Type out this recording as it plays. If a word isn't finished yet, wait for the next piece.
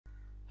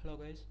Hello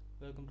guys,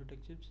 welcome to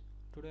Eclipse.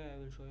 Today I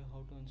will show you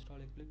how to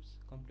install Eclipse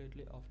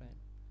completely offline.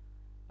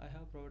 I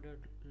have provided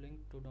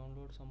link to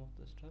download some of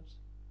the steps,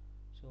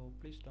 so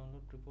please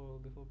download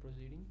before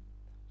proceeding.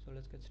 So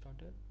let's get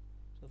started.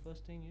 So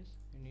first thing is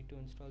you need to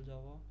install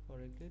Java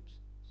for Eclipse.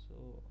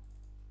 So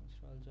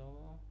install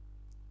Java.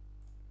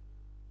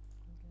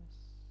 Yes.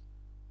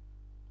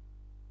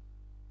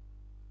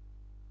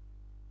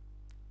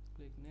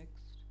 Click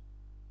next,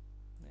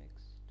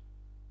 next.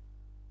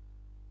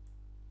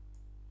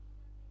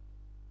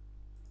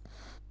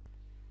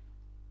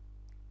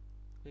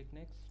 Click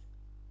next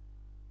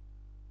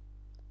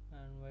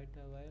and wait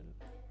a while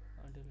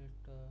until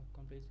it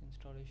completes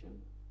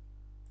installation.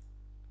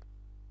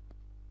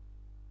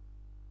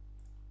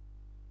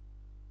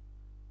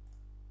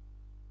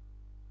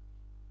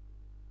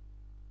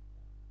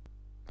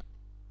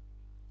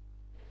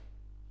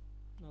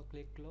 Now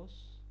click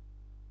close.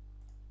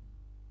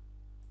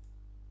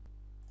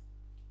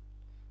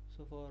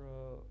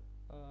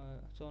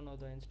 So now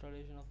the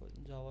installation of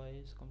Java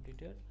is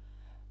completed.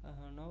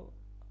 Now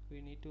we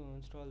need to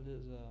install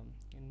this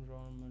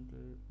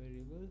environmental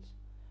variables.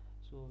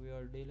 So we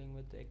are dealing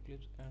with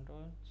Eclipse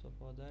Android, so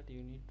for that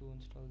you need to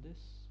install this.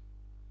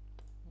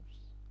 Oops.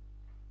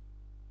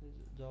 This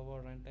is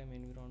Java runtime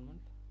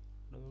environment.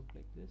 Double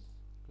click this,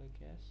 click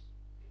yes,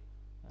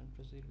 and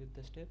proceed with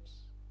the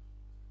steps.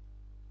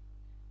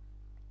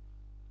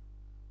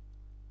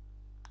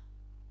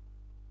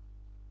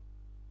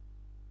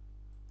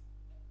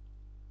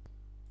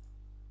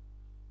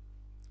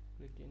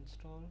 Click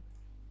install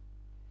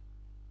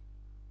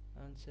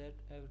and set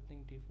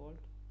everything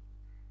default.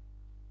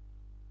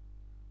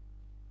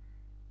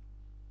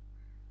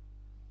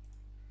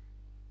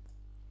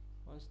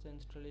 Once the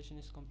installation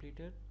is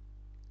completed,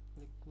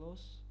 click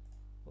close,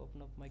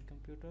 open up my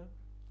computer,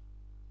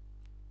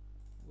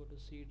 go to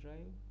C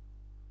drive,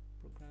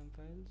 program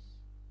files,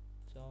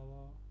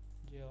 Java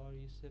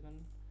JRE7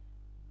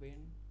 bin,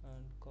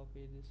 and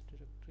copy this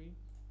directory.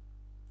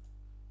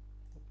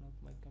 Open up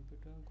my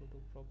computer, go to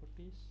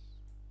properties,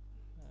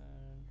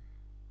 and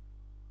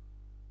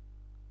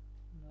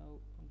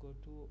now go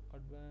to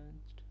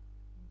advanced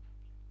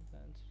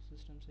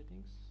system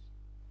settings,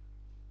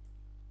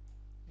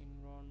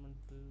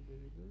 environmental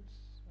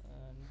variables,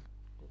 and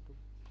go to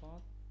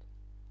path,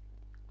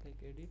 click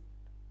edit,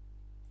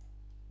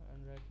 and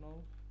right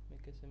now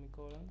make a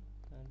semicolon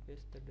and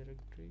paste the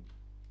directory.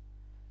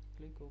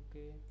 Click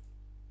OK,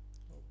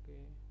 OK,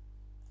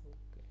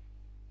 OK.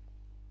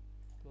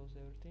 Close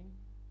everything,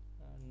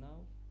 and now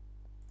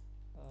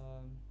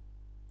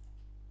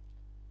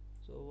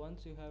so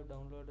once you have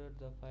downloaded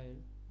the file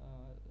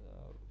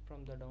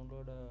from the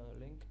download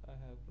link I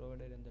have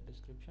provided in the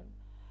description,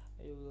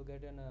 you will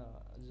get a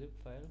zip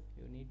file.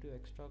 You need to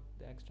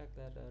extract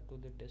that to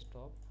the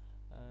desktop,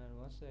 and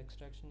once the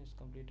extraction is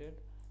completed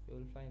you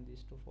will find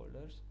these two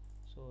folders.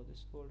 So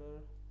this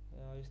folder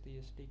is the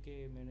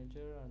SDK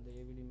manager and the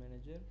AVD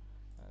manager,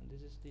 and this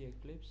is the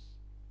Eclipse.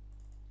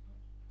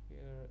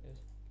 Here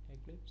is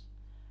Eclipse,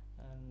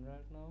 and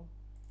right now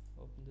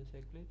open this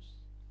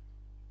Eclipse.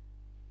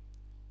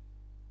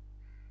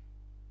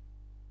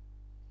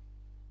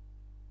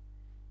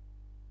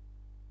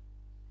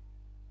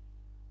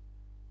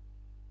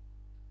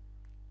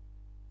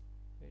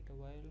 Wait a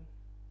while.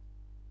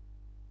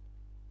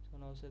 So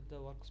now set the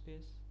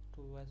workspace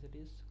to as it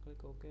is, click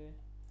OK.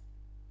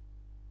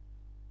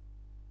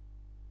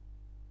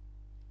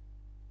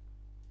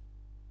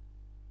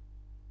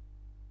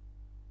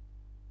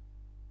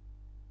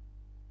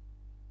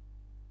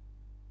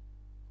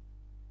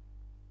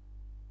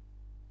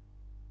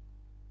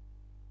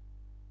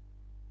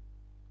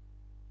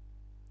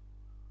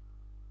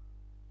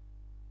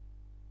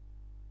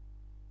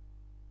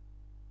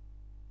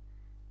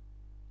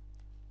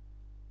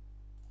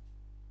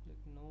 Click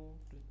no,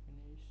 click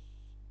finish,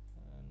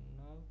 and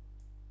now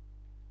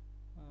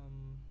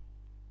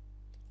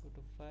go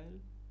to file,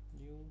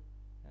 new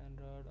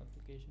Android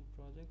application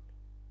project.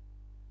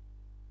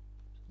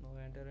 So now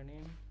enter a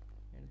name,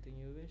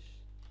 anything you wish,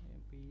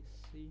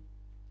 MPC.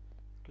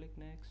 Click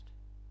next,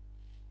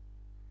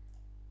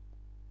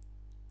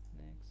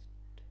 next,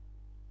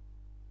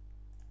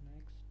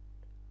 next,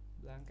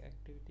 blank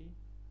activity,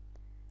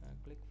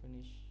 and click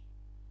finish.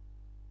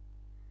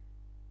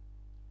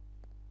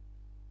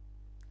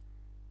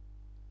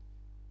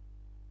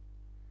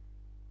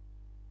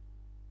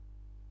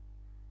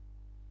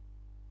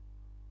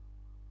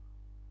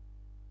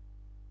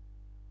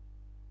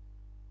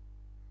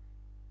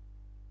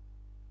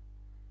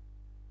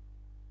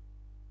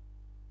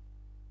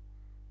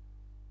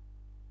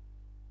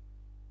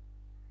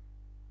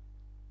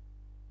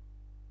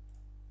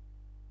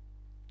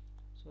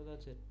 So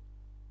that's it.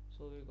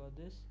 So we got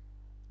this.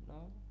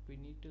 Now we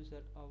need to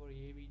set our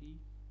AVD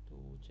to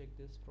check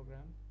this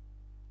program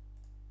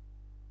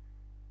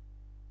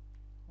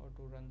or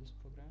to run this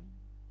program.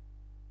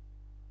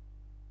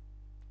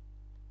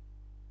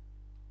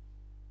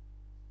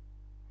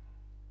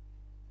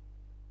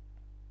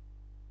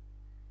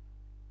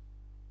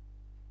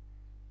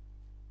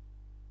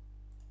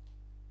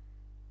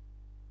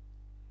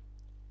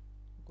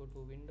 go to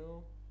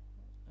window,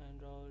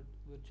 Android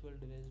virtual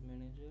device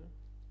manager,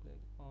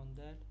 click on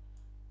that,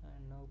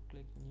 and now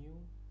click new,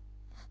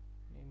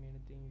 name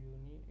anything you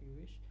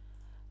wish.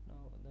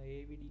 Now the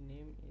AVD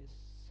name is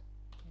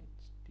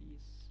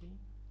HTC,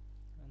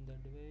 and the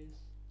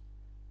device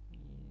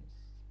is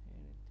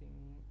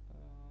anything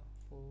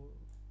for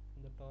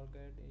the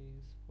target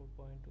is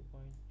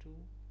 4.2.2,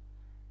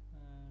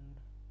 and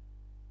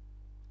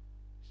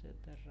set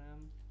the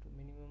RAM to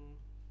minimum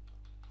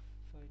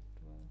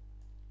 512.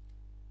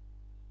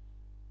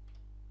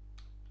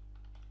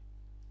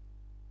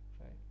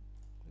 Right,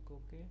 click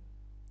OK.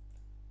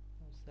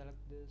 Now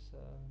select this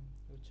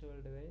virtual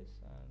device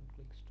and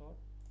click start.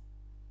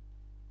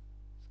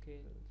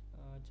 Scale,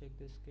 check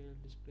the scale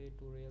display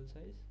to real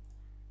size,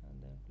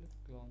 and then click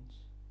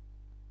launch.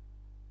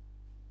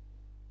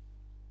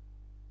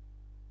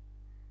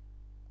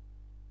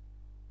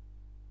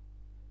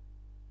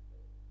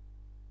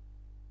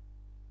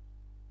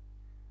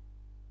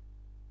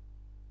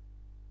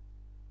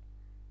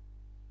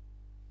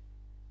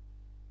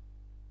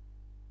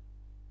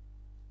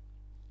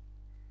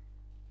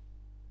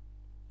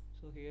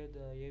 So here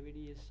the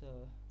AVD is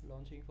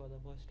launching for the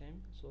first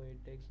time, so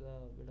it takes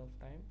a bit of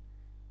time,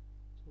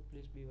 so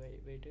please be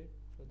waited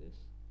for this.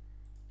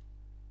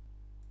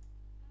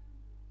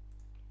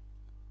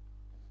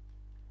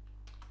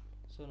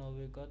 So now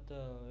we got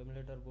the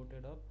emulator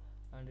booted up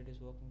and it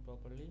is working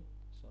properly.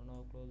 So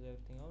now close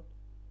everything out,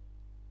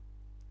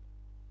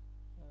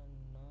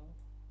 and now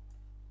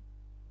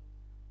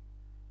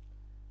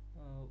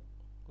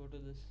go to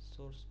this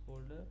source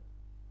folder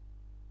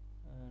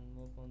and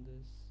move on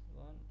this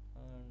one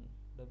and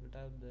double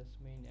tap this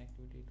main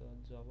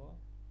activity.java.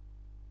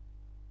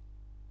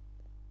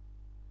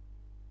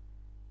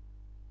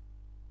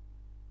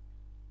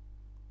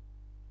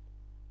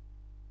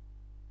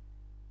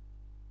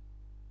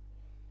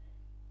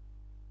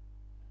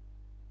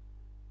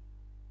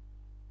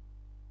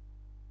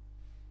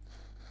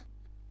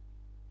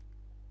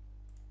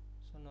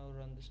 So now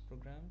run this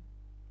program.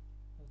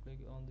 Click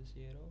on this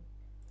arrow,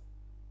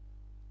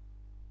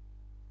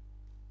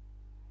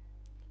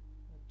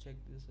 check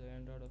this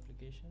Android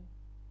application,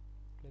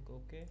 click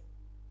OK,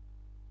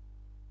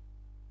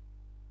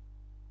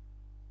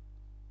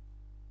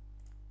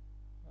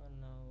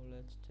 and now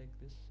let's check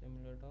this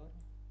emulator.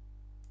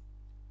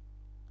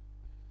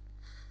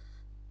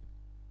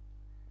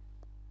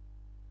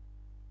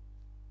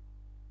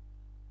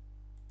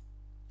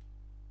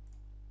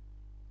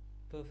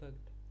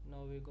 Perfect.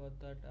 Now we got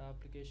that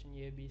application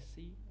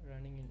ABC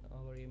running in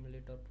our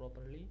emulator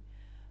properly.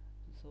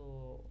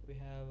 So we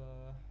have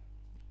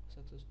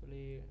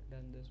successfully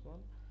done this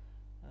one.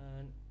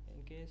 And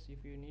in case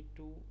if you need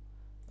to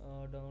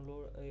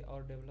download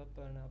or develop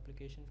an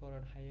application for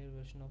a higher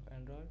version of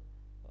Android,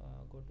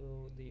 go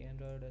to the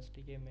Android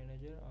SDK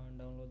manager and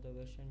download the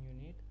version you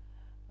need.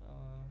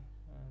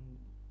 And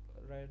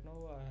right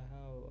now I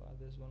have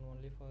this one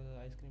only for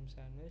the ice cream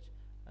sandwich,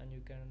 and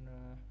you can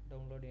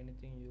download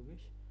anything you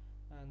wish.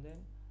 And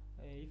then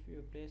if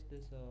you place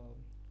this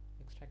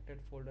extracted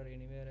folder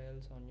anywhere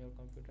else on your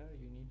computer,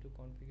 you need to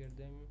configure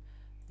them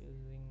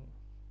using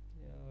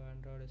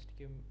Android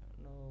SDK.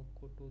 Now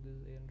go to this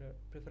Android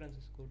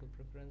preferences, go to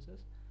preferences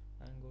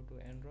and go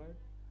to Android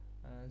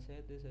and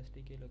set this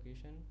SDK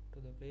location to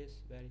the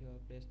place where you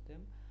have placed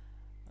them.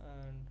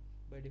 And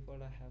by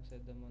default I have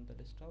set them on the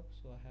desktop,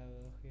 so I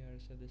have here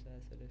set this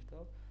as a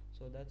desktop.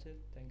 So that's it,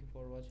 thank you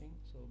for watching.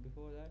 So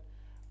before that,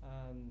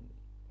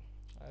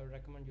 I would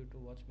recommend you to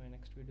watch my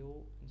next video,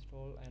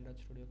 install Android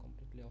Studio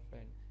completely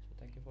offline. So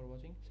thank you for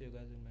watching, see you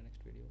guys in my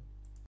next video.